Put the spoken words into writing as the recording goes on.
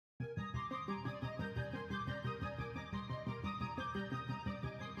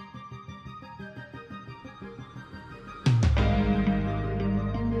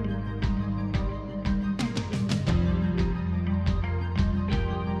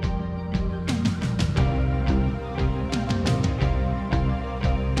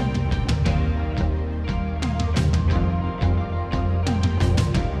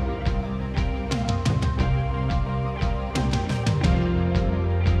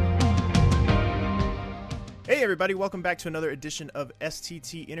Hey everybody, welcome back to another edition of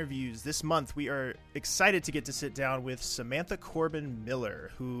STT Interviews. This month we are excited to get to sit down with Samantha Corbin Miller,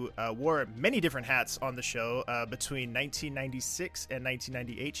 who wore many different hats on the show. Between 1996 and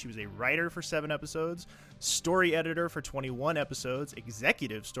 1998, she was a writer for 7 episodes, story editor for 21 episodes,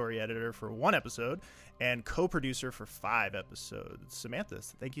 executive story editor for 1 episode, and co-producer for 5 episodes. Samantha,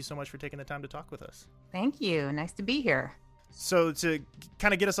 thank you so much for taking the time to talk with us. Thank you. Nice to be here. So to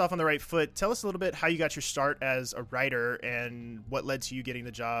kind of get us off on the right foot, tell us a little bit how you got your start as a writer and what led to you getting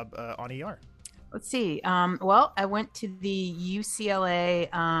the job on ER. Let's see. Well, I went to the UCLA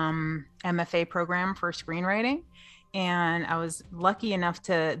MFA program for screenwriting, and I was lucky enough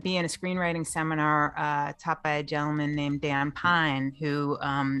to be in a screenwriting seminar taught by a gentleman named Dan Pine, who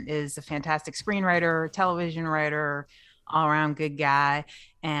is a fantastic screenwriter, television writer, all-around good guy.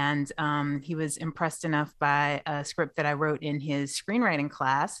 And he was impressed enough by a script that I wrote in his screenwriting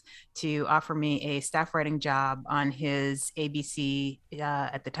class to offer me a staff writing job on his ABC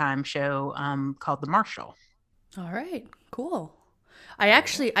at the time show called The Marshal. All right, cool. I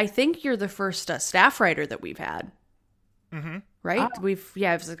think you're the first staff writer that we've had. Mm-hmm. Right? Oh.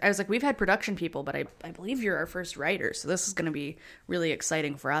 I was like, we've had production people, but I believe you're our first writer. So this is going to be really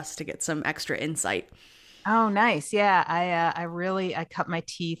exciting for us to get some extra insight. Oh, nice. Yeah, I cut my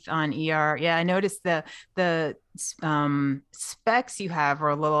teeth on ER. Yeah, I noticed the specs you have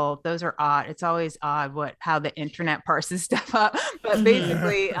are those are odd. It's always odd how the internet parses stuff up. But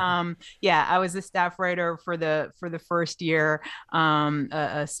basically, I was a staff writer for the first year,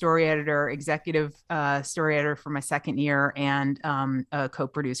 a story editor, executive story editor for my second year, and a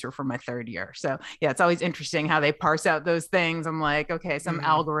co-producer for my third year. So yeah, it's always interesting how they parse out those things. I'm like, okay, some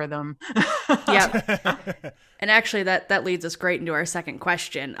algorithm. Yeah. And actually, that leads us great into our second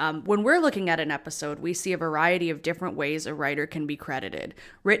question. When we're looking at an episode, we see a variety of different ways a writer can be credited: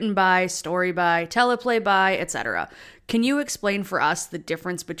 written by, story by, teleplay by, etc. Can you explain for us the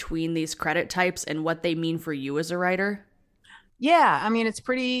difference between these credit types and what they mean for you as a writer? Yeah, I mean, it's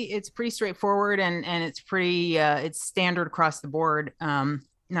pretty straightforward, and it's pretty it's standard across the board,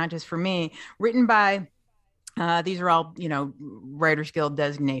 not just for me. Written by. These are all, Writers Guild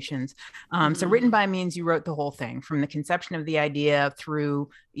designations. So written by means you wrote the whole thing from the conception of the idea through,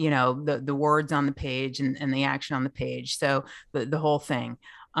 the words on the page and the action on the page. So the whole thing.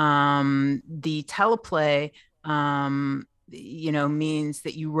 The teleplay, means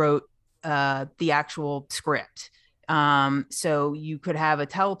that you wrote the actual script. So you could have a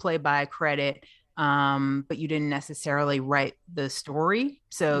teleplay by credit, but you didn't necessarily write the story.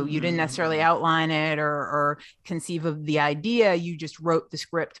 So you didn't necessarily outline it or conceive of the idea. You just wrote the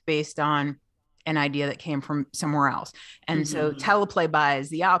script based on an idea that came from somewhere else. And so teleplay by is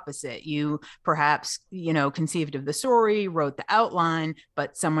the opposite. You perhaps, conceived of the story, wrote the outline,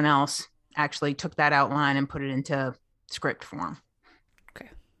 but someone else actually took that outline and put it into script form. Okay,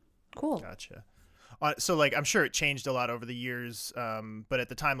 cool. Gotcha. So, I'm sure it changed a lot over the years, but at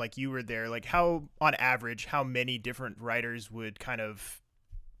the time, you were there, how, on average, how many different writers would kind of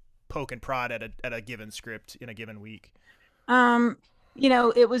poke and prod at a given script in a given week?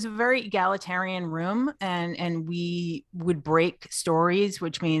 It was a very egalitarian room, and we would break stories,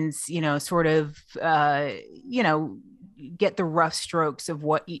 which means, get the rough strokes of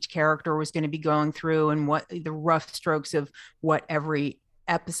what each character was going to be going through and what the rough strokes of what every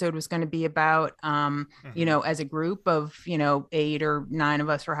episode was going to be about, as a group of 8 or 9 of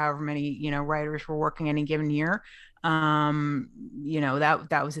us, or however many writers were working any given year. That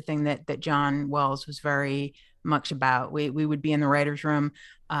was the thing that John Wells was very much about. We would be in the writer's room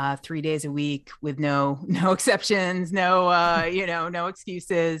 3 days a week with no exceptions, no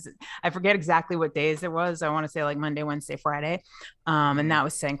excuses. I forget exactly what days it was. I want to say Monday, Wednesday, Friday. And that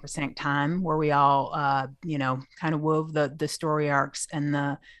was sacrosanct time where we all, kind of wove the story arcs and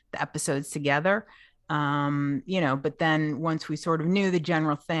the episodes together. But then once we sort of knew the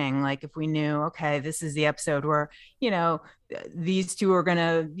general thing, if we knew, okay, this is the episode where, these two are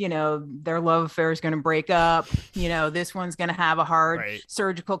gonna, their love affair is gonna break up, this one's gonna have a hard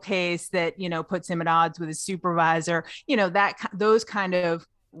surgical case that, puts him at odds with his supervisor, those kind of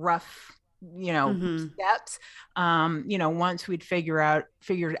rough, steps. Once we'd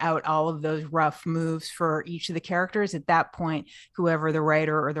figured out all of those rough moves for each of the characters, at that point, whoever the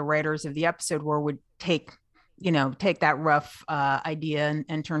writer or the writers of the episode were would take that rough idea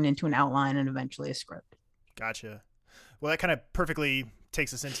and turn it into an outline and eventually a script. Gotcha. Well, that kind of perfectly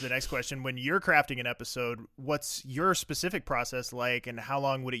takes us into the next question. When you're crafting an episode, what's your specific process like, and how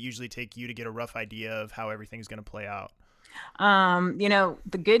long would it usually take you to get a rough idea of how everything's going to play out? The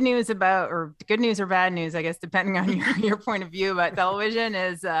good news or the good news or bad news, I guess, depending on your point of view about television,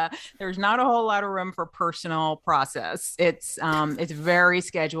 is there's not a whole lot of room for personal process. It's very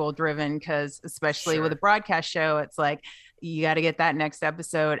schedule driven because especially with a broadcast show, it's like you got to get that next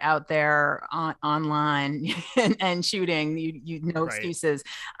episode out there online and shooting. You no excuses.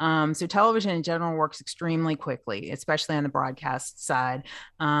 So television in general works extremely quickly, especially on the broadcast side.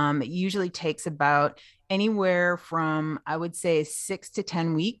 It usually takes about anywhere from, I would say, 6 to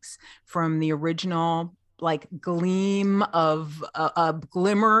 10 weeks from the original like gleam of a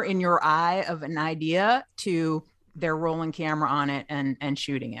glimmer in your eye of an idea to they're rolling camera on it and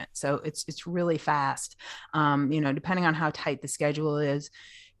shooting it. So it's really fast. Depending on how tight the schedule is.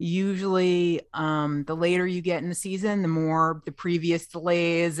 Usually the later you get in the season, the more the previous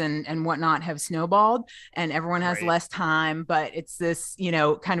delays and whatnot have snowballed and everyone has less time. But it's this,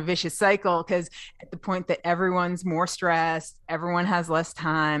 kind of vicious cycle because at the point that everyone's more stressed, everyone has less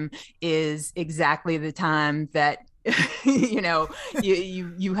time is exactly the time that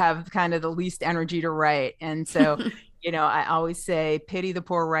you have kind of the least energy to write. And so I always say, pity the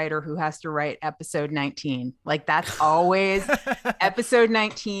poor writer who has to write episode 19. Like that's always episode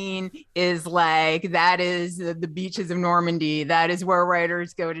 19 is like, that is the beaches of Normandy. That is where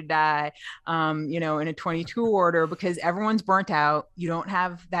writers go to die, in a 22 order because everyone's burnt out. You don't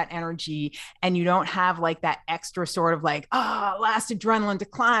have that energy and you don't have like that extra sort of like, last adrenaline to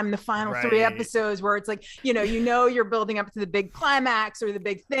climb the final 3 episodes where it's like, you're building up to the big climax or the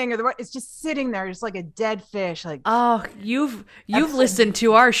big thing or it's just sitting there just like a dead fish. Like, you've listened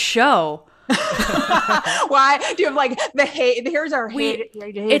to our show. Why do you have like the hate? Here's our hate.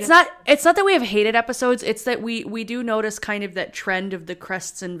 It's not that we have hated episodes. It's that we do notice kind of that trend of the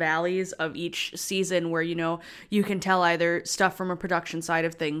crests and valleys of each season where, you can tell either stuff from a production side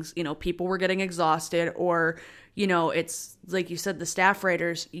of things, people were getting exhausted or, it's like you said, the staff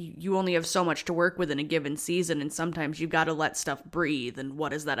writers, you only have so much to work with in a given season. And sometimes you got to let stuff breathe. And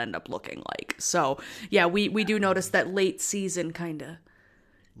what does that end up looking like? So yeah, we do notice that late season kind of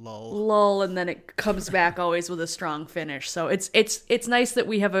lull and then it comes back always with a strong finish. So it's nice that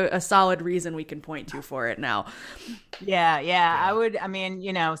we have a solid reason we can point to for it now. Yeah.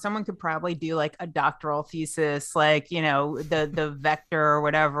 Someone could probably do like a doctoral thesis, like, the vector or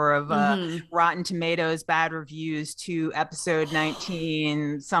whatever of Rotten Tomatoes bad reviews to episode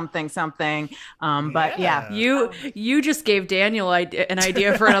 19 something. But yeah, you just gave Daniel an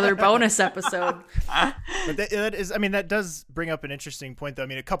idea for another bonus episode. But that does bring up an interesting point though. I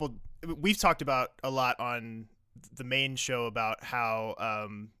mean, we've talked about a lot on the main show about how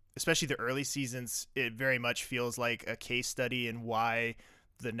especially the early seasons, it very much feels like a case study in why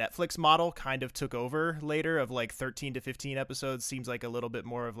the Netflix model kind of took over later of like 13 to 15 episodes seems like a little bit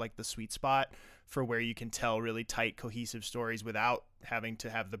more of like the sweet spot for where you can tell really tight, cohesive stories without having to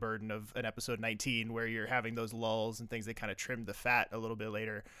have the burden of an episode 19 where you're having those lulls and things that kind of trimmed the fat a little bit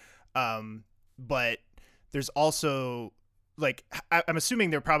later. But there's also like, I'm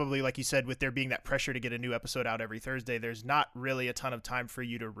assuming they're probably, like you said, with there being that pressure to get a new episode out every Thursday, there's not really a ton of time for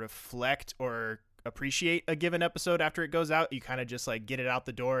you to reflect or appreciate a given episode after it goes out. You kind of just like get it out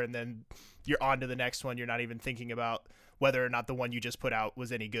the door and then you're on to the next one. You're not even thinking about whether or not the one you just put out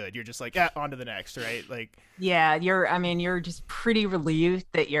was any good. You're just like, on to the next, right? Like, yeah, you're just pretty relieved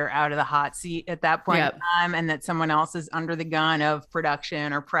that you're out of the hot seat at that point in time and that someone else is under the gun of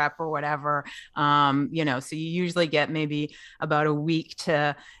production or prep or whatever. So you usually get maybe about a week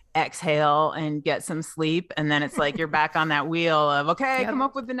to exhale and get some sleep. And then it's like, you're back on that wheel of, okay, come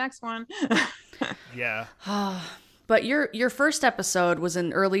up with the next one. Yeah. But your first episode was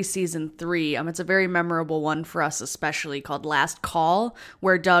in early season 3. It's a very memorable one for us, especially, called Last Call,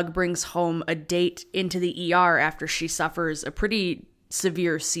 where Doug brings home a date into the ER after she suffers a pretty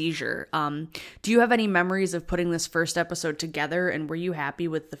severe seizure. Do you have any memories of putting this first episode together, and were you happy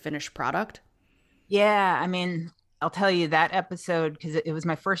with the finished product? Yeah, I'll tell you that episode because it was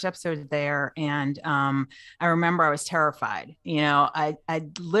my first episode there. And I remember I was terrified.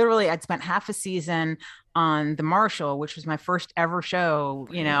 I'd spent half a season on The Marshal, which was my first ever show,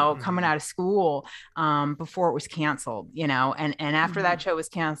 coming out of school before it was canceled, and after that show was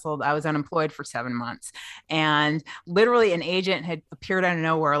canceled, I was unemployed for 7 months. And literally an agent had appeared out of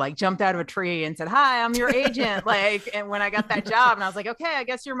nowhere, like jumped out of a tree and said, "Hi, I'm your agent." And when I got that job and I was like, "Okay, I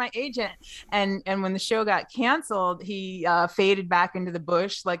guess you're my agent." And when the show got canceled, he faded back into the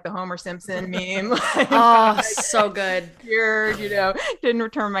bush, like the Homer Simpson meme. So good. Didn't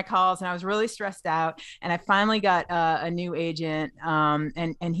return my calls. And I was really stressed out. And I finally got a new agent,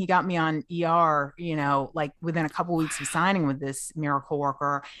 and he got me on ER, like within a couple weeks of signing with this miracle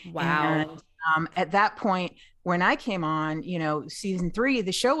worker. Wow. And at that point, when I came on, season 3,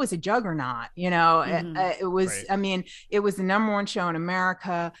 the show was a juggernaut. It was, Right. I mean, it was the number one show in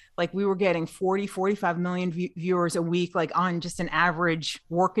America. Like we were getting 45 million viewers a week, like on just an average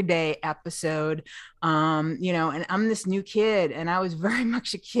workaday episode. And I'm this new kid, and I was very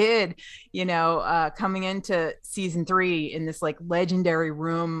much a kid, coming into season 3 in this like legendary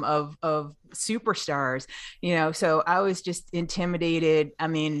room of superstars, so I was just intimidated. I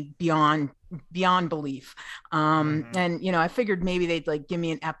mean, beyond belief. And I figured maybe they'd like give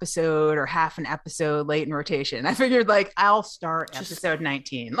me an episode or half an episode late in rotation. I figured like I'll start episode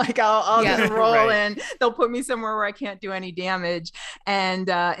 19, like I'll just roll in. They'll put me somewhere where I can't do any damage. And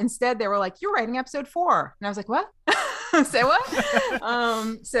instead they were like, you're writing episode 4. And I was like, what? Say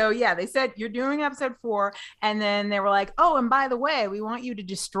what? So yeah, they said you're doing episode 4, and then they were like, oh, and by the way, we want you to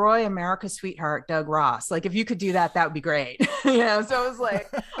destroy America's sweetheart, Doug Ross. Like if you could do that, that would be great. So it was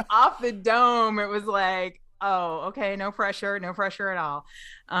like off the dome. It was like, oh, okay, no pressure at all.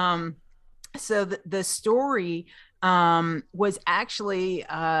 So the story was actually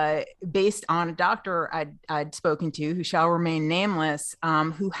based on a doctor I'd spoken to, who shall remain nameless,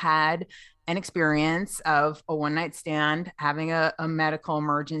 who had an experience of a one-night stand, having a medical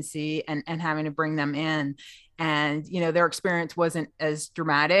emergency, and having to bring them in. And, their experience wasn't as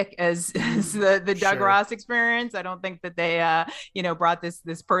dramatic as the Doug Ross experience. I don't think that they, brought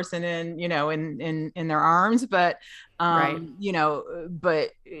this person in, in their arms, but, it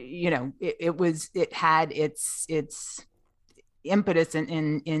had its impetus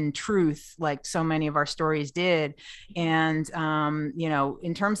in truth, like so many of our stories did. And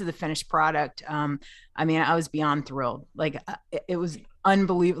in terms of the finished product, I mean, I was beyond thrilled. Like it was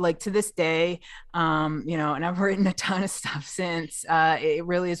unbelievable. Like to this day, and I've written a ton of stuff since. It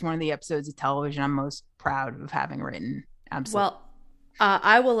really is one of the episodes of television I'm most proud of having written. Absolutely. Well,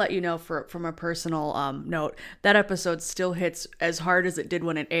 I will let you know from a personal note, that episode still hits as hard as it did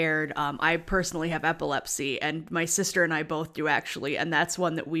when it aired. I personally have epilepsy, and my sister and I both do, actually, and that's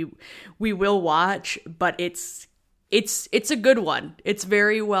one that we will watch, but it's a good one. It's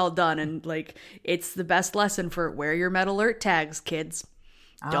very well done, and like it's the best lesson for wear your Med Alert tags, kids.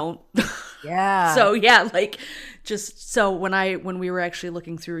 Don't. Yeah. So yeah, like just so when we were actually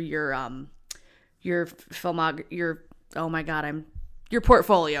looking through your oh my God, your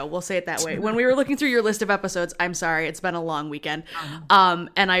portfolio, we'll say it that way. When we were looking through your list of episodes, I'm sorry, it's been a long weekend. And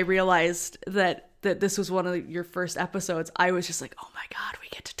I realized that this was one of your first episodes. I was just like, oh my God, we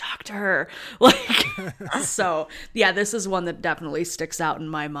get to talk to her. Like, so yeah, this is one that definitely sticks out in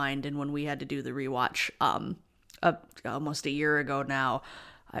my mind. And when we had to do the rewatch, almost a year ago now,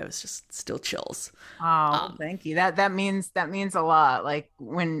 I was just still chills. Oh, thank you. That means a lot. Like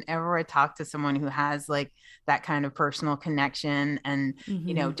whenever I talk to someone who has like that kind of personal connection, and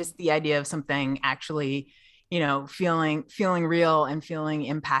just the idea of something actually, feeling real and feeling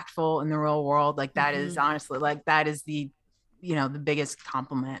impactful in the real world, like that is honestly, like that is the biggest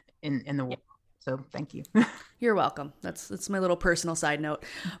compliment in the world. So thank you. You're welcome. That's my little personal side note.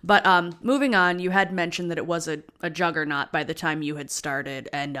 But moving on, you had mentioned that it was a juggernaut by the time you had started.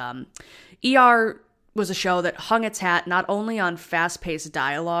 And ER was a show that hung its hat not only on fast-paced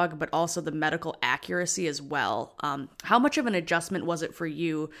dialogue, but also the medical accuracy as well. How much of an adjustment was it for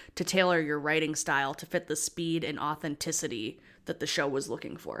you to tailor your writing style to fit the speed and authenticity that the show was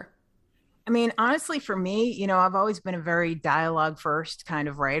looking for? I mean, honestly, for me, I've always been a very dialogue first kind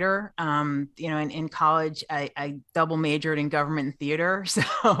of writer. In college, I double majored in government and theater. So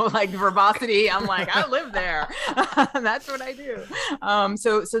like verbosity, I'm like, I live there. That's what I do.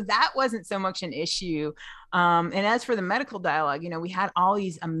 So that wasn't so much an issue. And as for the medical dialogue, we had all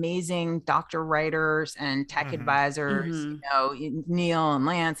these amazing doctor writers and tech advisors, Neil and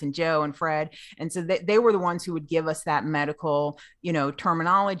Lance and Joe and Fred. And so they were the ones who would give us that medical,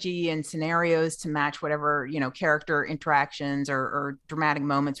 terminology and scenarios to match whatever, character interactions or dramatic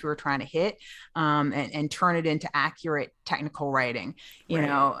moments we were trying to hit, and turn it into accurate technical writing,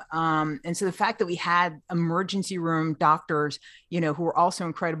 and so the fact that we had emergency room doctors, who were also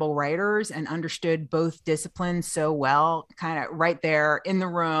incredible writers and understood both disciplines so well, kind of right there in the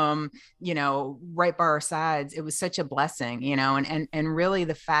room, right by our sides, it was such a blessing, and really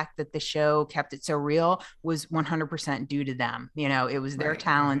the fact that the show kept it so real was 100% due to them. It was their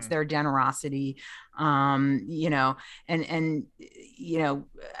talents, their generosity, I mean,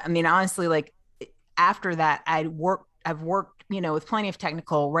 honestly, like after that, I've worked, with plenty of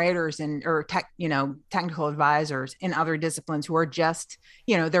technical writers technical advisors in other disciplines who are just,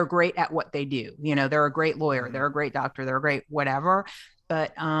 they're great at what they do. They're a great lawyer, they're a great doctor, they're a great whatever.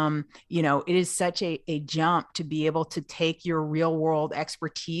 But, it is such a jump to be able to take your real world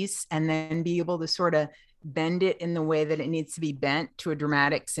expertise and then be able to sort of, bend it in the way that it needs to be bent to a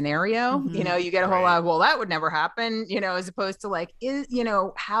dramatic scenario. Mhm. You know, you get a whole lot of, well, that would never happen, you know, as opposed to like,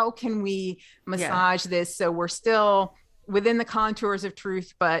 how can we massage this so we're still within the contours of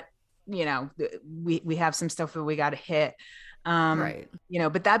truth, but you know, we have some stuff that we got to hit. Right. You know,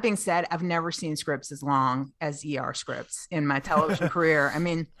 but that being said, I've never seen scripts as long as ER scripts in my television career. I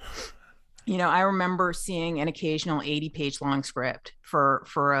mean, you know, I remember seeing an occasional 80-page long script for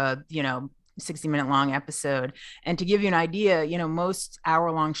a, 60-minute long episode. And to give you an idea, you know, most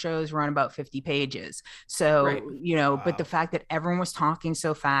hour-long shows run about 50 pages. So, Right. you know, wow. But the fact that everyone was talking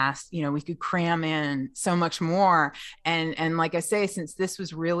so fast, you know, we could cram in so much more. And like I say, since this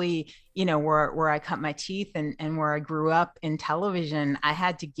was really, you know, where I cut my teeth and where I grew up in television, I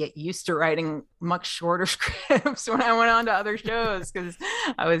had to get used to writing much shorter scripts when I went on to other shows, because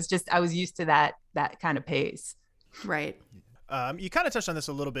I was used to that kind of pace. Right. You kind of touched on this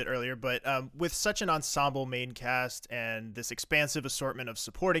a little bit earlier, but with such an ensemble main cast and this expansive assortment of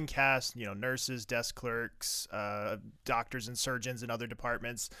supporting cast, you know, nurses, desk clerks, doctors and surgeons in other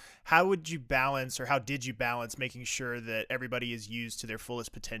departments, how did you balance making sure that everybody is used to their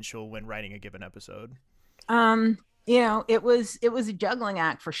fullest potential when writing a given episode? You know, it was a juggling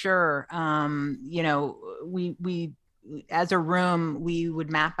act for sure. You know, we as a room, we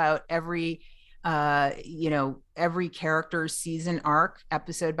would map out every character's season arc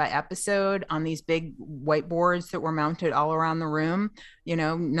episode by episode on these big whiteboards that were mounted all around the room, you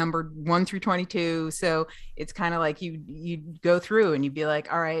know, numbered 1 through 22. So it's kind of like you'd go through and you'd be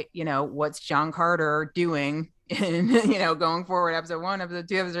like, all right, you know, what's John Carter doing in, you know, going forward, episode 1, episode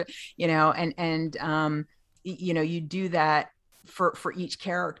 2, episode, you know, and you know, you do that for each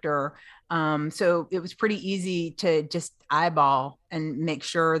character. So it was pretty easy to just eyeball and make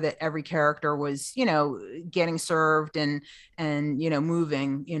sure that every character was, you know, getting served and, you know,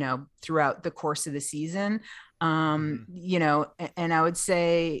 moving, you know, throughout the course of the season. You know, and I would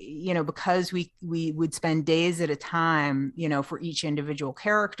say, you know, because we would spend days at a time, you know, for each individual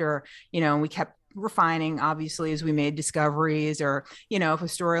character, you know, and we kept refining obviously as we made discoveries, or, you know, if a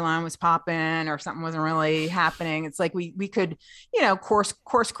storyline was popping or something wasn't really happening, it's like we could, you know, course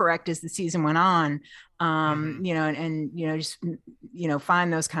correct as the season went on. You know, and you know, just, you know,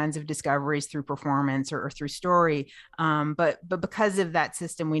 find those kinds of discoveries through performance or through story. But because of that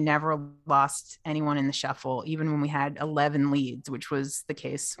system, we never lost anyone in the shuffle, even when we had 11 leads, which was the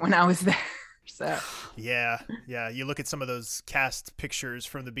case when I was there. So yeah, you look at some of those cast pictures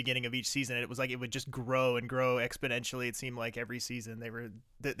from the beginning of each season, and it was like it would just grow and grow exponentially. It seemed like every season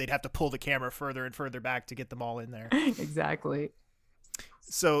they'd have to pull the camera further and further back to get them all in there. Exactly.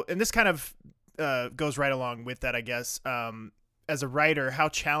 So, and this kind of goes right along with that, I guess. As a writer, how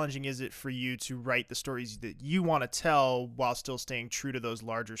challenging is it for you to write the stories that you want to tell while still staying true to those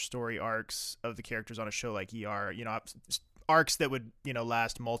larger story arcs of the characters on a show like ER? You know, arcs that would, you know,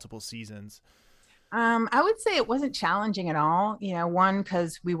 last multiple seasons. I would say it wasn't challenging at all. You know, one,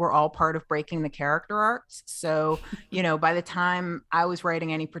 because we were all part of breaking the character arcs. So, you know, by the time I was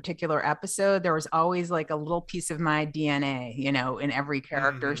writing any particular episode, there was always like a little piece of my DNA, you know, in every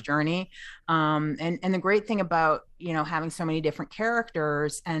character's journey. And the great thing about, you know, having so many different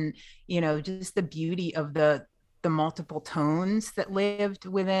characters and, you know, just the beauty of the multiple tones that lived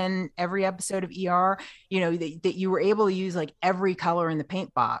within every episode of ER, you know, that you were able to use like every color in the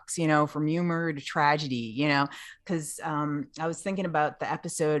paint box, you know, from humor to tragedy, you know, because I was thinking about the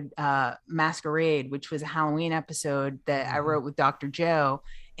episode Masquerade, which was a Halloween episode that I wrote with Dr. Joe.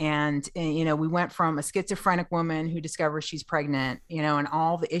 And, you know, we went from a schizophrenic woman who discovers she's pregnant, you know, and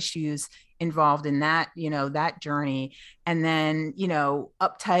all the issues involved in that, you know, that journey. And then, you know,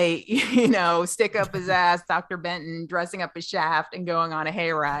 uptight, you know, stick up his ass, Dr. Benton dressing up his shaft and going on a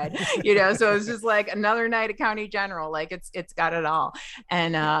hayride, you know, so it's just like another night at County General, like it's got it all.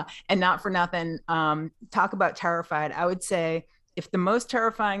 And not for nothing, talk about terrified. I would say, if the most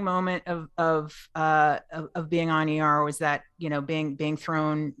terrifying moment of being on ER was that, you know, being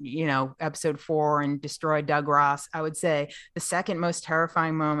thrown, you know, episode 4 and destroyed Doug Ross, I would say the second most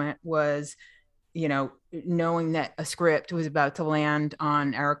terrifying moment was, you know, knowing that a script was about to land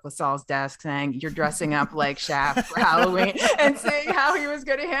on Eric LaSalle's desk saying, you're dressing up like Shaft for Halloween, and seeing how he was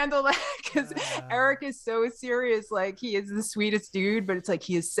going to handle that. Because Eric is so serious. Like, he is the sweetest dude, but it's like,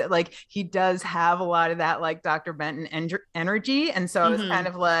 he does have a lot of that, like Dr. Benton energy. And so I was kind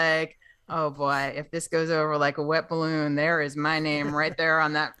of like, oh boy, if this goes over like a wet balloon, there is my name right there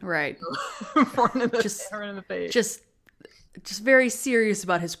on that. Right. Front of the page. just very serious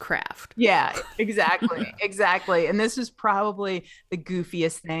about his craft. Yeah, exactly. Exactly. And this was probably the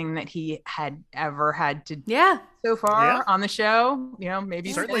goofiest thing that he had ever had to do so far on the show.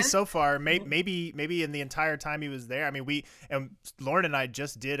 Maybe certainly so far. Maybe in the entire time he was there. I mean, Lauren and I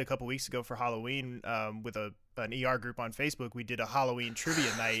just did a couple weeks ago for Halloween with an ER group on Facebook. We did a Halloween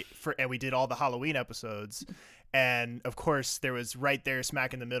trivia night and we did all the Halloween episodes. And of course, there was right there,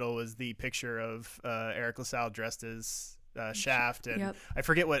 smack in the middle, was the picture of Eric LaSalle dressed as Shaft, and I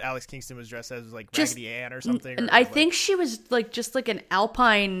forget what Alex Kingston was dressed as. It was like Raggedy Ann or something. And I think she was like just like an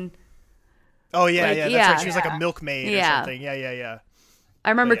alpine. Oh yeah, that's right. She was like a milkmaid or something. Yeah. I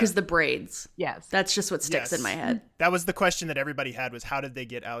remember because the braids. Yes, that's just what sticks in my head. That was the question that everybody had: was how did they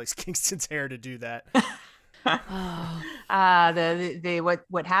get Alex Kingston's hair to do that? What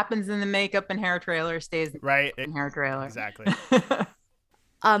happens in the makeup and hair trailer stays in hair trailer. Exactly.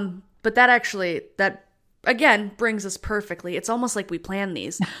 But that again brings us perfectly. It's almost like we plan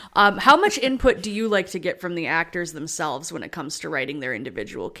these. How much input do you like to get from the actors themselves when it comes to writing their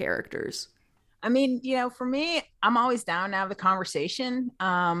individual characters? I mean, for me, I'm always down to have the conversation.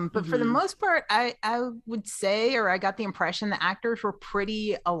 But for the most part, I would say, or I got the impression the actors were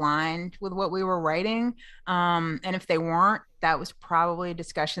pretty aligned with what we were writing. And if they weren't, that was probably a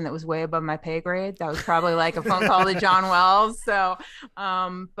discussion that was way above my pay grade. That was probably like a phone call to John Wells. So,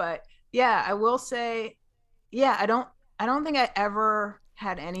 but yeah, I will say, I don't think I ever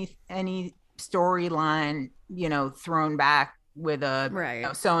had any storyline, thrown back with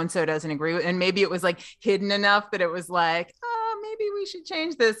so-and-so doesn't agree with, and maybe it was like hidden enough that it was like, oh, maybe we should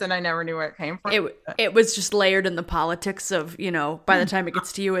change this, and I never knew where it came from. It was just layered in the politics of, by the time it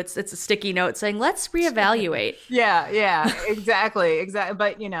gets to you, it's a sticky note saying, let's reevaluate. Yeah, exactly.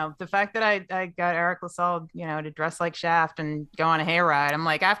 But the fact that I got Eric LaSalle, to dress like Shaft and go on a hayride, I'm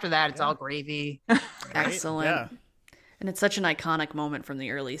like, after that, it's all gravy. Excellent. Yeah. And it's such an iconic moment from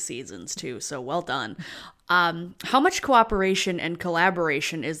the early seasons, too. So well done. How much cooperation and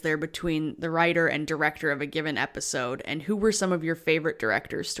collaboration is there between the writer and director of a given episode? And who were some of your favorite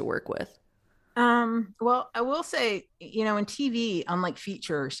directors to work with? Well, I will say, in TV, unlike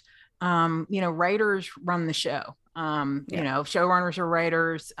features, writers run the show. Showrunners are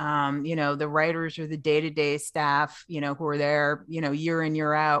writers, the writers are the day-to-day staff, who are there, year in,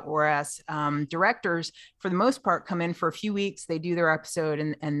 year out, whereas directors, for the most part, come in for a few weeks, they do their episode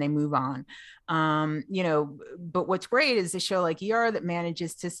and they move on. But what's great is a show like ER that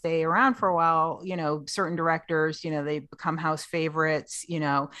manages to stay around for a while. Certain directors, they become house favorites,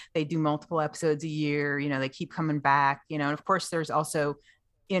 they do multiple episodes a year, they keep coming back, and of course there's also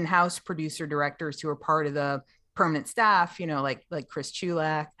in-house producer directors who are part of the permanent staff, like Chris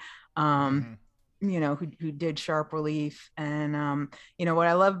Chulak, who did Sharp Relief. And, what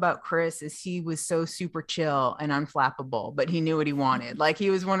I love about Chris is he was so super chill and unflappable, but he knew what he wanted. Like he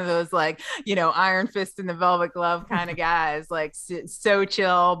was one of those, like, iron fist in the velvet glove kind of guys, like so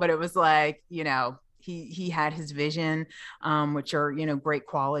chill, but it was like, he had his vision, which are, great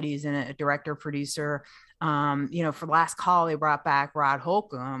qualities in a director producer. For Last Call, they brought back Rod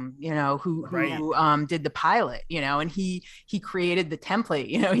Holcomb, who did the pilot, and he created the template,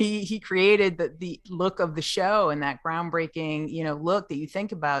 he created the look of the show and that groundbreaking, look that you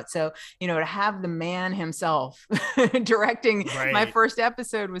think about. So, to have the man himself directing my first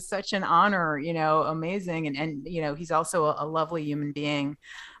episode was such an honor, amazing. And he's also a lovely human being,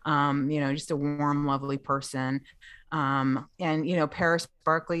 just a warm, lovely person. And Paris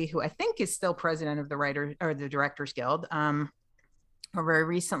Barkley, who I think is still president of the Writers or the Directors Guild, or very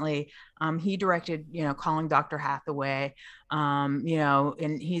recently, he directed, Calling Dr. Hathaway,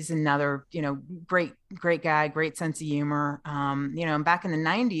 and he's another, great guy, great sense of humor. And back in the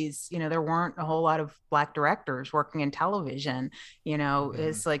 90s, there weren't a whole lot of Black directors working in television,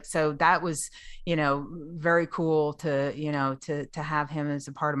 it's like, so that was, very cool to have him as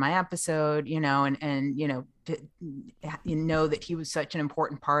a part of my episode, that he was such an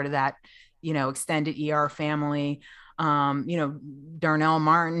important part of that, extended ER family. Darnell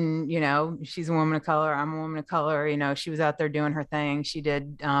Martin, she's a woman of color. I'm a woman of color. She was out there doing her thing. She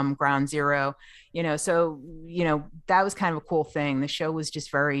did Ground Zero, so, that was kind of a cool thing. The show was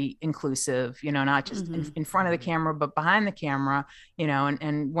just very inclusive, not just in front of the camera, but behind the camera,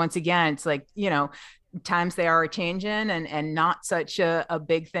 and once again, it's like, times they are changing and not such a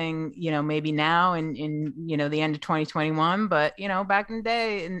big thing, maybe now in the end of 2021, but back in the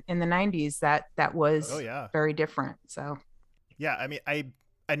day in the 90s that was very different. So I mean,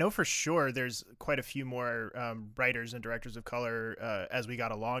 I know for sure there's quite a few more writers and directors of color as we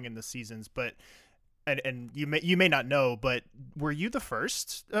got along in the seasons, but and you may not know, but were you the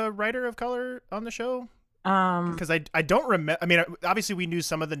first writer of color on the show? Because I don't remember. I mean, obviously we knew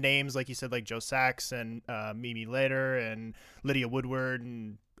some of the names, like you said, like Joe Sachs and Mimi Leder and Lydia Woodward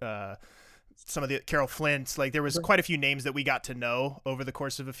and some of the Carol Flint. Like there was quite a few names that we got to know over the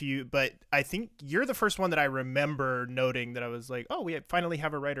course of a few. But I think you're the first one that I remember noting that I was like, oh, we finally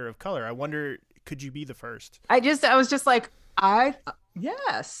have a writer of color. I wonder, could you be the first? I was just like,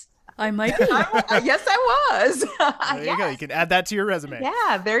 yes. I might be. Yes, I was. There you go. You can add that to your resume.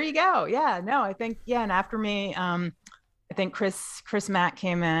 Yeah, there you go. Yeah, no, I think, and after me, I think Chris Mack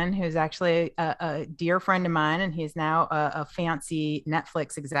came in, who's actually a dear friend of mine, and he's now a fancy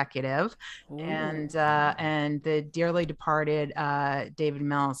Netflix executive. Ooh. And the dearly departed David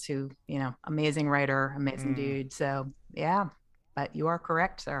Mills, who, amazing writer, amazing dude. So yeah, but you are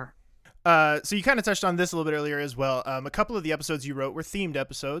correct, sir. So you kind of touched on this a little bit earlier as well. A couple of the episodes you wrote were themed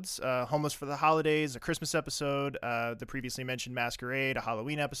episodes, Homeless for the Holidays, a Christmas episode, the previously mentioned Masquerade, a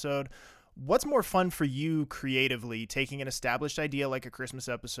Halloween episode. What's more fun for you creatively, taking an established idea like a Christmas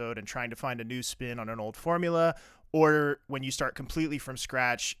episode and trying to find a new spin on an old formula, or when you start completely from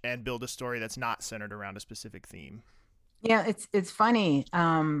scratch and build a story that's not centered around a specific theme? Yeah, it's funny,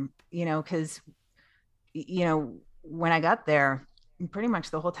 because, when I got there, pretty much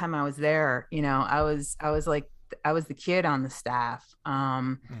the whole time I was there, I was the kid on the staff.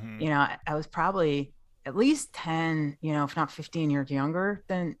 I was probably at least 10, if not 15 years younger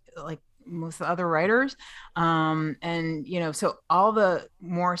than like most of the other writers. So all the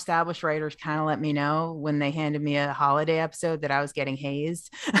more established writers kind of let me know when they handed me a holiday episode that I was getting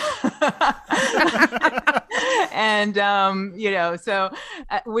hazed. And,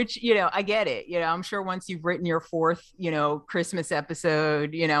 which, I get it, I'm sure once you've written your fourth, Christmas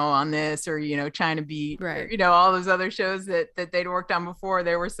episode, on this, or, trying to be, right. All those other shows that they'd worked on before,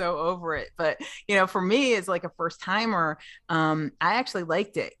 they were so over it. But, for me as like a first timer, I actually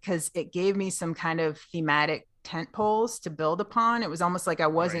liked it because it gave me some kind of thematic tent poles to build upon. It was almost like I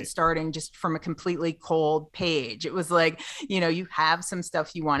wasn't starting just from a completely cold page. It was like, you have some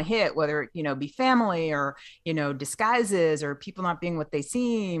stuff you want to hit, whether it, be family or, disguises or people not being what they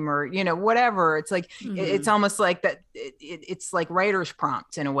seem or, whatever. It's like, it's almost like that. It's like writer's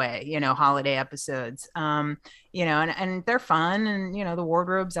prompts in a way, holiday episodes, and they're fun. And, the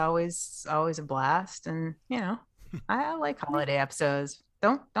wardrobe's always a blast. And, I like holiday episodes.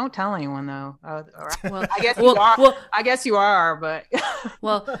 Don't tell anyone though. Well, I guess you are. Well, I guess you are, but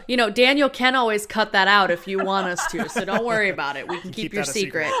well, Daniel can always cut that out if you want us to. So don't worry about it. We can keep your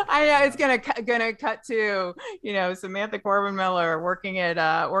secret. I know it's gonna cut to Samantha Corbin Miller working at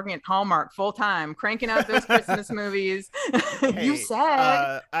Hallmark full time, cranking out those Christmas movies. Hey, you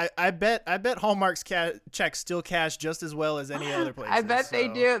said. I bet Hallmark's checks still cash just as well as any other place. I bet they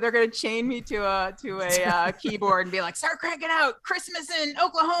do. They're gonna chain me to a keyboard and be like, "Start cranking out Christmas in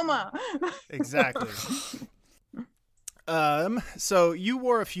Oklahoma." Exactly. So you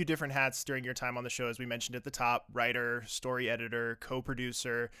wore a few different hats during your time on the show, as we mentioned at the top: writer, story editor,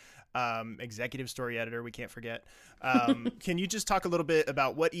 co-producer, executive story editor. We can't forget. Can you just talk a little bit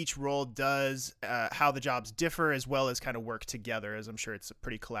about what each role does, how the jobs differ, as well as kind of work together, as I'm sure it's a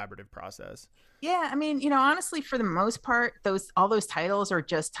pretty collaborative process? Yeah, I mean, honestly, for the most part, all those titles are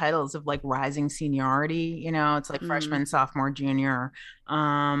just titles of like rising seniority. It's like freshman, sophomore, junior.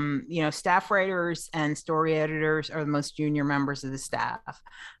 Staff writers and story editors are the most junior members of the staff.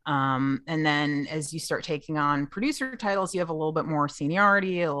 And then as you start taking on producer titles, you have a little bit more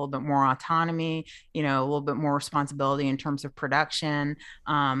seniority, a little bit more autonomy, a little bit more responsibility in terms of production,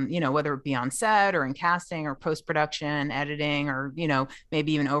 whether it be on set or in casting or post-production, editing, or,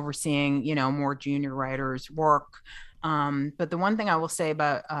 maybe even overseeing, more junior writers' work. But the one thing I will say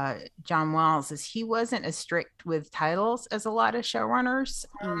about John Wells is he wasn't as strict with titles as a lot of showrunners.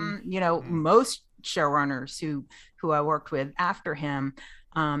 Most showrunners who I worked with after him,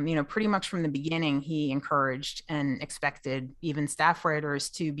 pretty much from the beginning, he encouraged and expected even staff writers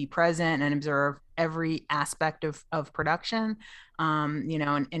to be present and observe every aspect of production.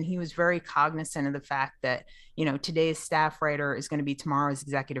 And he was very cognizant of the fact that, today's staff writer is going to be tomorrow's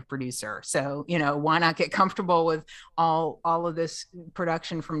executive producer. So, why not get comfortable with all of this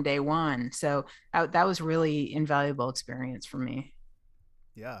production from day one? So that was really invaluable experience for me.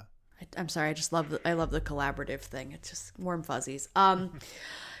 Yeah. I'm sorry. I love the collaborative thing. It's just warm fuzzies.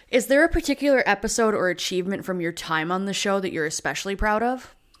 Is there a particular episode or achievement from your time on the show that you're especially proud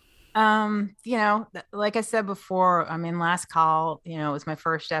of? Like I said before, Last Call, it was my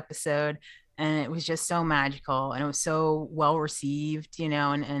first episode. and it was just so magical, and it was so well received,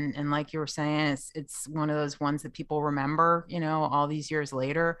 and like you were saying, it's one of those ones that people remember, all these years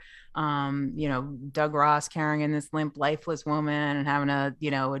later. Doug Ross carrying this limp, lifeless woman and having to,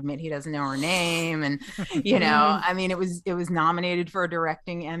 admit he doesn't know her name. And, I mean, it was nominated for a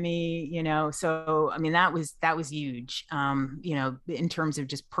directing Emmy, so, I mean, that was huge, in terms of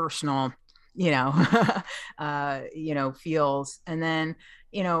just personal, feels. And then,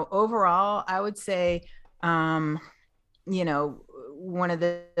 overall, I would say, one of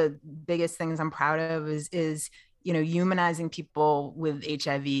the biggest things I'm proud of is humanizing people with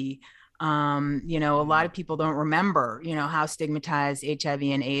HIV. A lot of people don't remember, how stigmatized HIV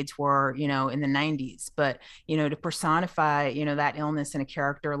and AIDS were, in the 90s, but, to personify, that illness in a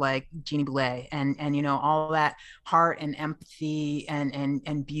character like Jeannie Boulet and, all that heart and empathy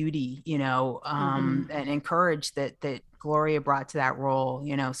and beauty, and courage that Gloria brought to that role,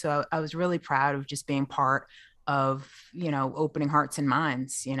 so I was really proud of just being part of, opening hearts and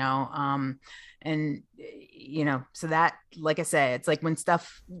minds, and so that, like I say, it's like when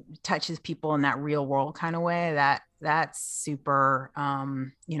stuff touches people in that real world kind of way, that's super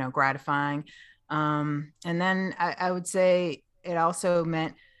gratifying. And then I would say it also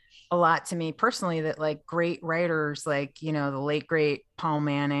meant a lot to me personally that like great writers, like the late great Paul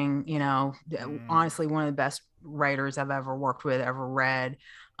Manning, honestly one of the best writers I've ever worked with, ever read.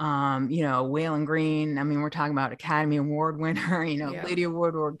 Waylon Green. I mean, we're talking about Academy Award winner, Lydia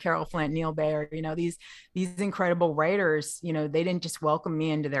Woodward, Carol Flint, Neil Baer, these incredible writers, they didn't just welcome me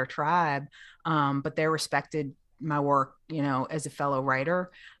into their tribe, but they respected my work, as a fellow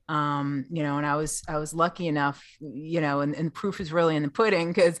writer. And I was lucky enough, and the proof is really in the pudding,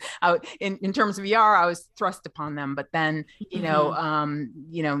 because in terms of ER, I was thrust upon them. But then,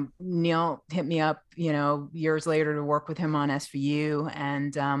 Neil hit me up, years later to work with him on SVU.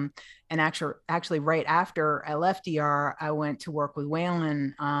 And actually right after I left ER, I went to work with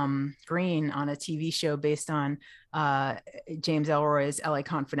Waylon Green on a TV show based on James Ellroy's LA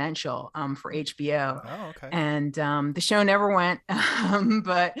Confidential for HBO. Oh, okay. And the show never went,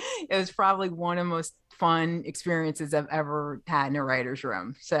 but it was probably one of the most fun experiences I've ever had in a writer's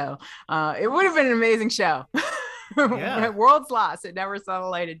room. So it would have been an amazing show. Yeah. World's lost. It never saw the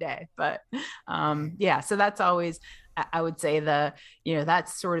light of day. But so that's always, I would say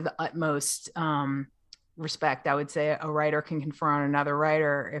that's sort of the utmost respect I would say a writer can confer on another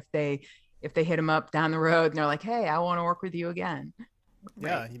writer if they hit them up down the road and they're like, hey, I want to work with you again.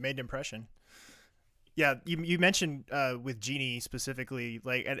 Yeah, you made an impression. Yeah, you mentioned with Jeannie specifically,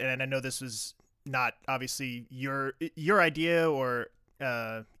 like, and I know this was not obviously your idea or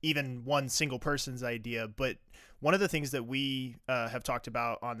even one single person's idea, but one of the things that we have talked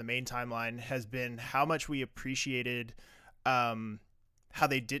about on the main timeline has been how much we appreciated how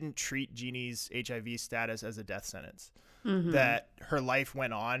they didn't treat Jeannie's HIV status as a death sentence. Mm-hmm. That her life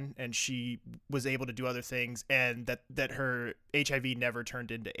went on and she was able to do other things, and that her HIV never turned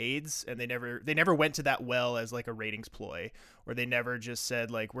into AIDS, and they never went to that well as like a ratings ploy, or they never just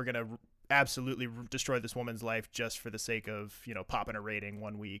said like, we're gonna absolutely destroy this woman's life just for the sake of popping a rating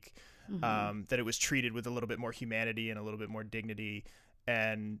 1 week. Mm-hmm. That it was treated with a little bit more humanity and a little bit more dignity,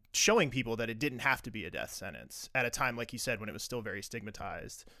 and showing people that it didn't have to be a death sentence at a time, like you said, when it was still very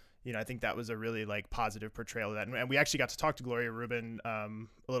stigmatized. I think that was a really like positive portrayal of that. And we actually got to talk to Gloria Rubin a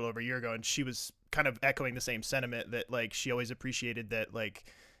little over a year ago, and she was kind of echoing the same sentiment that like she always appreciated that like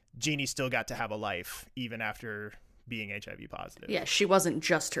Jeannie still got to have a life even after being HIV positive. Yeah, she wasn't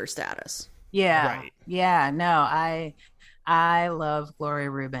just her status. Yeah. Right. Yeah, no, I love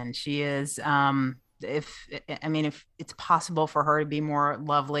Gloria Rubin. She is if it's possible for her to be more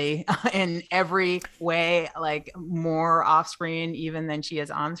lovely in every way, like more off screen even than she is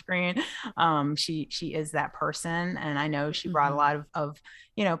on screen, she is that person. And I know she brought a lot of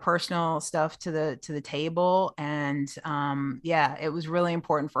personal stuff to the table, and it was really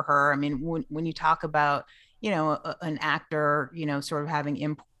important for her. I mean, when you talk about an actor, sort of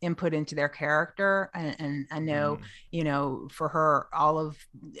having input into their character. And I know, for her, all of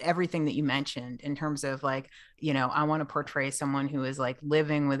everything that you mentioned in terms of like, I want to portray someone who is like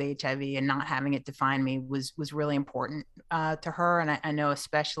living with HIV and not having it define me was really important to her. And I know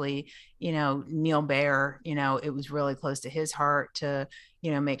especially, Neil Baer, it was really close to his heart to,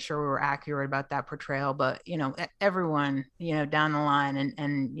 make sure we were accurate about that portrayal. But, everyone, down the line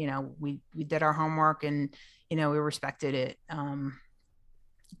and we did our homework, and, we respected it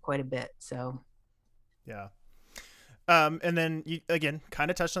quite a bit. So, yeah. And then you, again,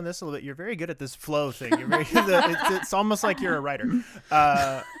 kind of touched on this a little bit. You're very good at this flow thing. You're very it's almost like you're a writer.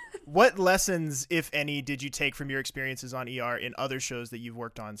 What lessons, if any, did you take from your experiences on ER in other shows that you've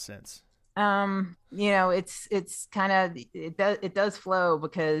worked on since? It's kind of, it does flow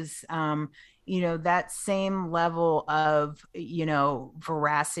because that same level of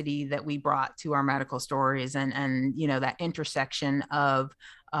veracity that we brought to our medical stories, and that intersection of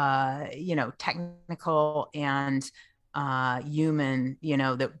technical and human,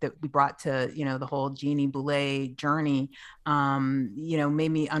 that we brought to the whole Jeannie Boulet journey,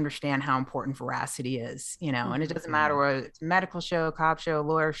 made me understand how important veracity is, and it doesn't matter whether it's a medical show, cop show,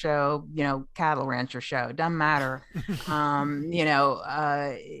 lawyer show, cattle rancher show, it doesn't matter.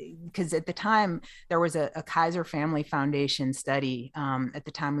 Because at the time there was a Kaiser Family Foundation study at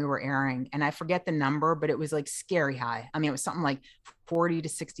the time we were airing, and I forget the number, but it was like scary high. I mean, it was something like 40 to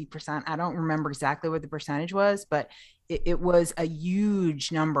 60%. I don't remember exactly what the percentage was, but it was a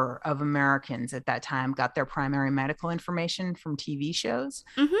huge number of Americans at that time got their primary medical information from TV shows.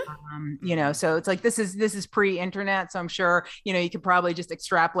 So it's like, this is pre-internet. So I'm sure, you could probably just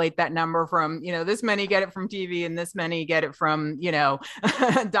extrapolate that number from, this many get it from TV and this many get it from,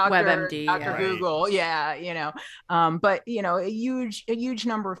 WebMD, Dr. Google. Yeah. But, a huge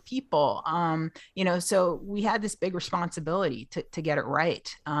number of people, so we had this big responsibility to get it right.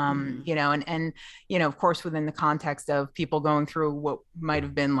 And of course, within the context of people going through what might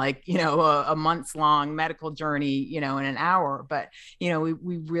have been like, a months long medical journey, in an hour. But,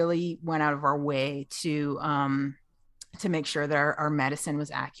 we really went out of our way to make sure that our medicine was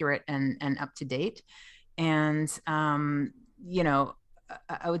accurate and up to date. And, I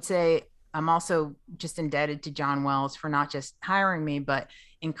would say I'm also just indebted to John Wells for not just hiring me, but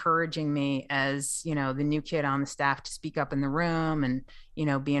encouraging me as, the new kid on the staff to speak up in the room and,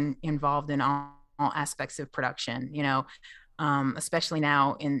 being involved in all aspects of production, especially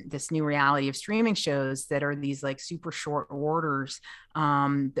now in this new reality of streaming shows that are these like super short orders.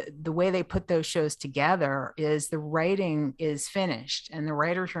 The way they put those shows together is the writing is finished and the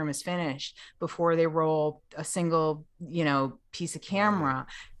writer's room is finished before they roll a single, piece of camera.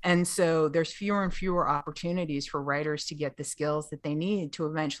 And so there's fewer and fewer opportunities for writers to get the skills that they need to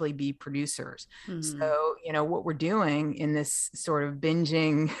eventually be producers. So, what we're doing in this sort of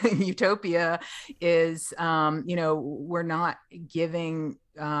binging utopia is, we're not giving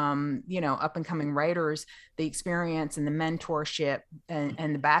up and coming writers the experience and the mentorship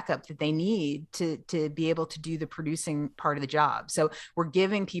and the backup that they need to be able to do the producing part of the job. So we're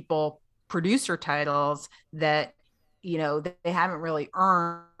giving people producer titles that they haven't really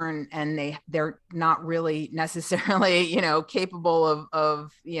earned, and they're not really necessarily capable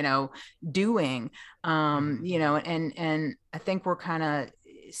of doing, and I think we're kind of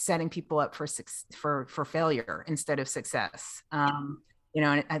setting people up for failure instead of success. And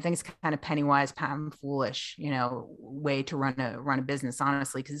I think it's kind of penny wise, pound foolish, way to run a business,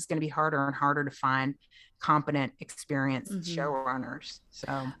 honestly, because it's going to be harder and harder to find competent, experienced showrunners.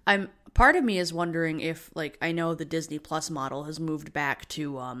 So part of me is wondering if, like, I know the Disney Plus model has moved back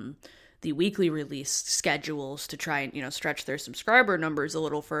to the weekly release schedules to try and, stretch their subscriber numbers a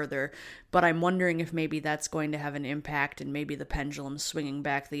little further. But I'm wondering if maybe that's going to have an impact and maybe the pendulum swinging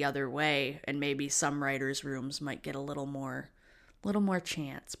back the other way, and maybe some writers' rooms might get a little more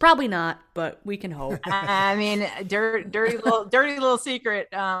chance. Probably not, but we can hope. I mean, dirty little secret.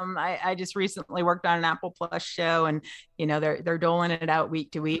 I just recently worked on an Apple Plus show, and they're doling it out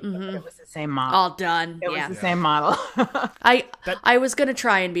week to week. But it was the same model. All done. It was the same model. I was gonna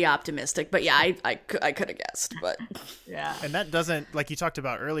try and be optimistic, but yeah, I could have guessed, but yeah. And that doesn't, like you talked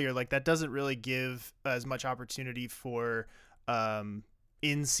about earlier, like that doesn't really give as much opportunity for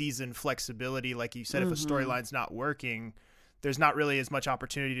in-season flexibility. Like you said, if a storyline's not working, there's not really as much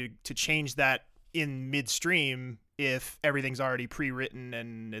opportunity to change that in midstream if everything's already pre-written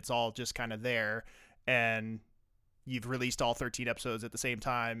and it's all just kind of there, and you've released all 13 episodes at the same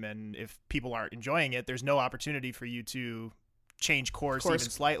time. And if people aren't enjoying it, there's no opportunity for you to change course even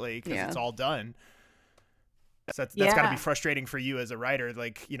slightly because it's all done. So that's got to be frustrating for you as a writer.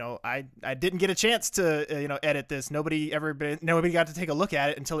 Like, I didn't get a chance to, edit this. Nobody got to take a look at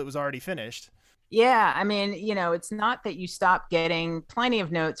it until it was already finished. Yeah, I mean, it's not that you stop getting plenty of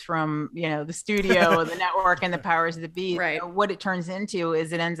notes from, the studio, the network, and the powers that be. Right. What it turns into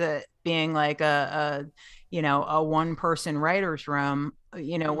is it ends up being like a one-person writer's room,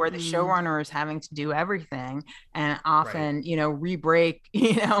 where the showrunner is having to do everything, and often, re-break,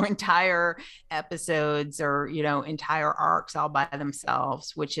 entire episodes or, entire arcs all by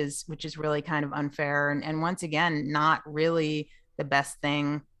themselves, which is really kind of unfair. And once again, not really the best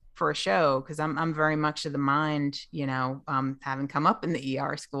thing for a show, because I'm very much of the mind, having come up in the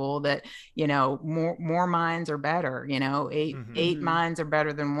ER school, that more minds are better. Eight minds are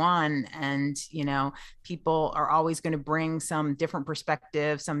better than one, and people are always going to bring some different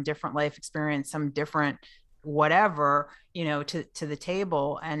perspective, some different life experience, some different whatever to the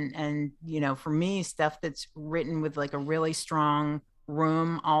table, and for me, stuff that's written with like a really strong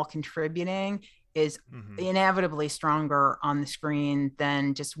room all contributing is inevitably stronger on the screen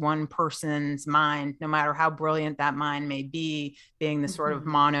than just one person's mind, no matter how brilliant that mind may be, being the sort of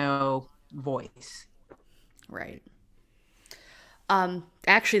mono voice. Right.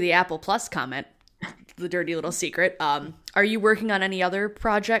 Actually, the Apple Plus comment, the dirty little secret. Are you working on any other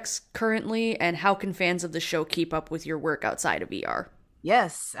projects currently, and how can fans of the show keep up with your work outside of ER?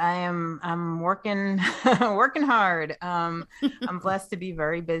 Yes, I am. I'm working, working hard. I'm blessed to be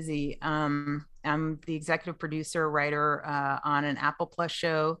very busy. I'm the executive producer, writer on an Apple Plus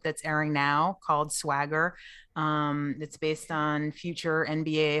show that's airing now called Swagger. It's based on future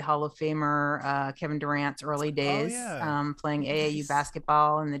NBA Hall of Famer Kevin Durant's early days, playing AAU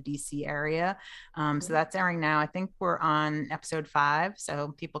basketball in the DC area. So that's airing now. I think we're on episode 5,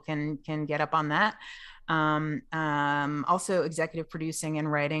 so people can get up on that. Also executive producing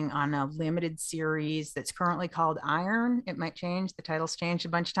and writing on a limited series that's currently called Iron. It might change. The title's changed a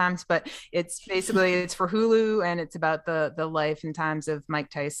bunch of times, but it's for Hulu, and it's about the life and times of Mike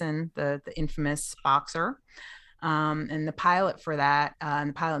Tyson, the infamous boxer. And the pilot for that,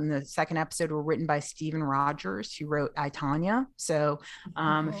 and the second episode were written by Steven Rogers, who wrote I, Tonya. So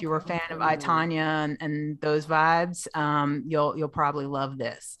if you were a fan of I, Tonya and those vibes, you'll probably love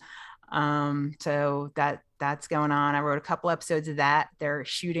this. So that's going on. I wrote a couple episodes of that. They're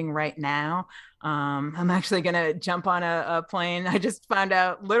shooting right now. I'm actually going to jump on a plane. I just found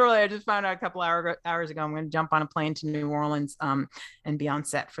out a couple hours ago, I'm going to jump on a plane to New Orleans, and be on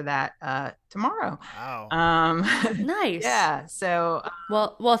set for that, tomorrow. Wow. Nice. Yeah. So,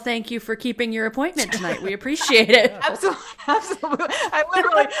 well, thank you for keeping your appointment tonight. We appreciate it. Absolutely.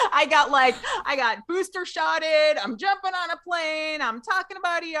 I got booster shotted. I'm jumping on a plane. I'm talking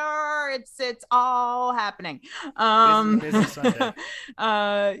about ER. It's all happening. Business Sunday.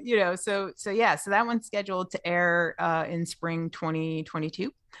 So yeah, so that one's scheduled to air in spring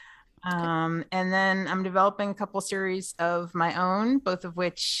 2022. And then I'm developing a couple series of my own, both of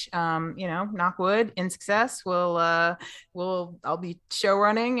which, knock wood, in success, I'll be show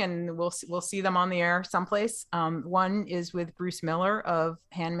running, and we'll see them on the air someplace. One is with Bruce Miller of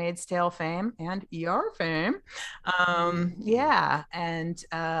Handmaid's Tale fame and ER fame. And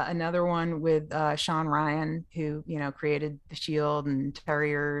another one with Sean Ryan, who, created The Shield and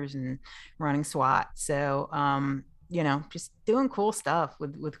Terriers and Running SWAT. So, just doing cool stuff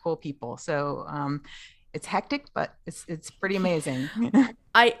with cool people. So it's hectic, but it's pretty amazing.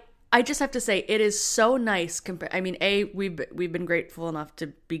 I just have to say, it is so nice. We've been grateful enough to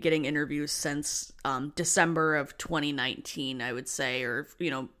be getting interviews since December of 2019, I would say, or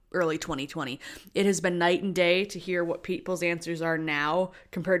early 2020. It has been night and day to hear what people's answers are now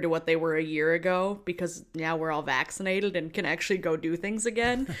compared to what they were a year ago, because now we're all vaccinated and can actually go do things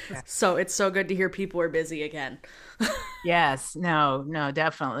again. So it's so good to hear people are busy again. Yes, no,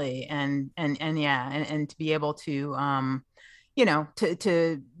 definitely. And to be able to,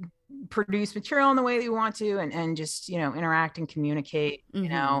 to produce material in the way that you want to, and just, interact and communicate,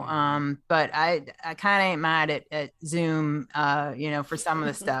 but I kind of ain't mad at Zoom, for some of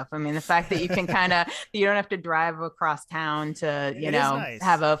the stuff. I mean, the fact that you can you don't have to drive across town to, nice.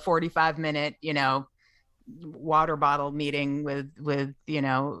 have a 45-minute, water bottle meeting with,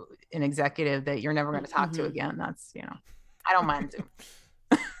 an executive that you're never going to talk to again. That's, I don't mind Zoom.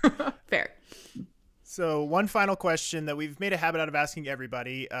 Fair. So one final question that we've made a habit out of asking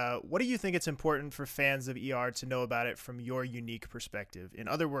everybody. What do you think it's important for fans of ER to know about it from your unique perspective? In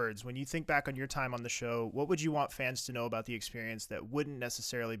other words, when you think back on your time on the show, what would you want fans to know about the experience that wouldn't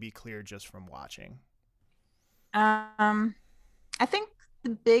necessarily be clear just from watching? I think the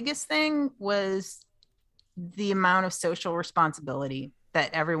biggest thing was the amount of social responsibility that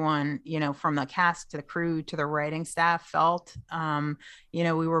everyone, from the cast to the crew to the writing staff felt. We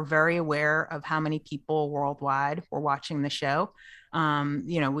were very aware of how many people worldwide were watching the show.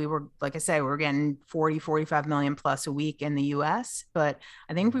 We were, like I say, we were getting 45 million plus a week in the US, but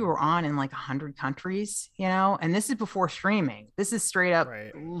I think we were on in like 100 countries, and this is before streaming. This is straight up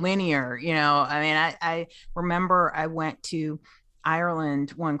linear, I remember I went to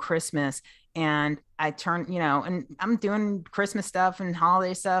Ireland one Christmas, and I turn, and I'm doing Christmas stuff and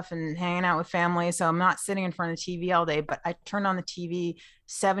holiday stuff and hanging out with family. So I'm not sitting in front of the TV all day, but I turned on the TV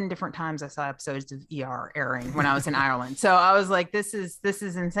 7 different times. I saw episodes of ER airing when I was in Ireland. So I was like, this is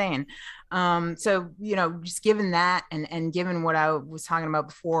insane. So, just given that and given what I was talking about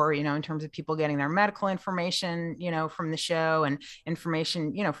before, in terms of people getting their medical information, from the show and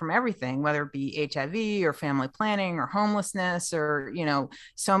information, from everything, whether it be HIV or family planning or homelessness or,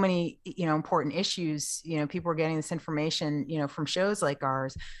 so many, important issues, people are getting this information, from shows like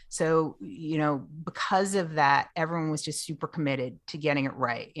ours. So, because of that, everyone was just super committed to getting it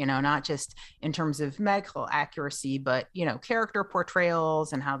right, not just in terms of medical accuracy, but, character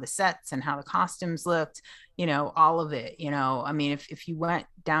portrayals and how the sets and how the costumes looked, all of it, I mean, if you went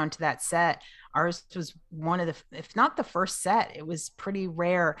down to that set, ours was one of the, if not the first set, it was pretty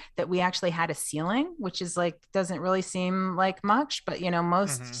rare that we actually had a ceiling, which is like, doesn't really seem like much, but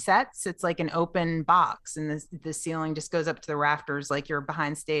most sets, it's like an open box and the ceiling just goes up to the rafters, like you're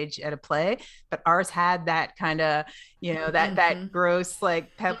behind stage at a play. But ours had that kind of, that gross,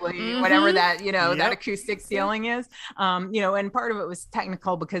 like pebbly, whatever that, that acoustic ceiling is, and part of it was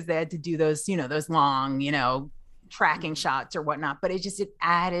technical because they had to do those, those long, tracking shots or whatnot, but it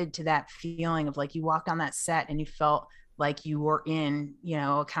added to that feeling of like you walked on that set and you felt like you were in,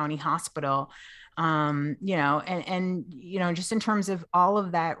 a county hospital, and just in terms of all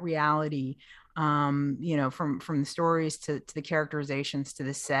of that reality, from the stories to the characterizations to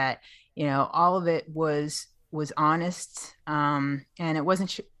the set, all of it was honest, and it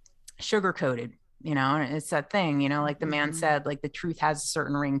wasn't sugar coated. And it's that thing, like the man said, like the truth has a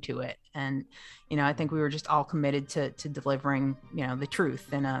certain ring to it. And, I think we were just all committed to delivering, the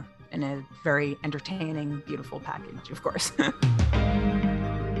truth in a very entertaining, beautiful package, of course.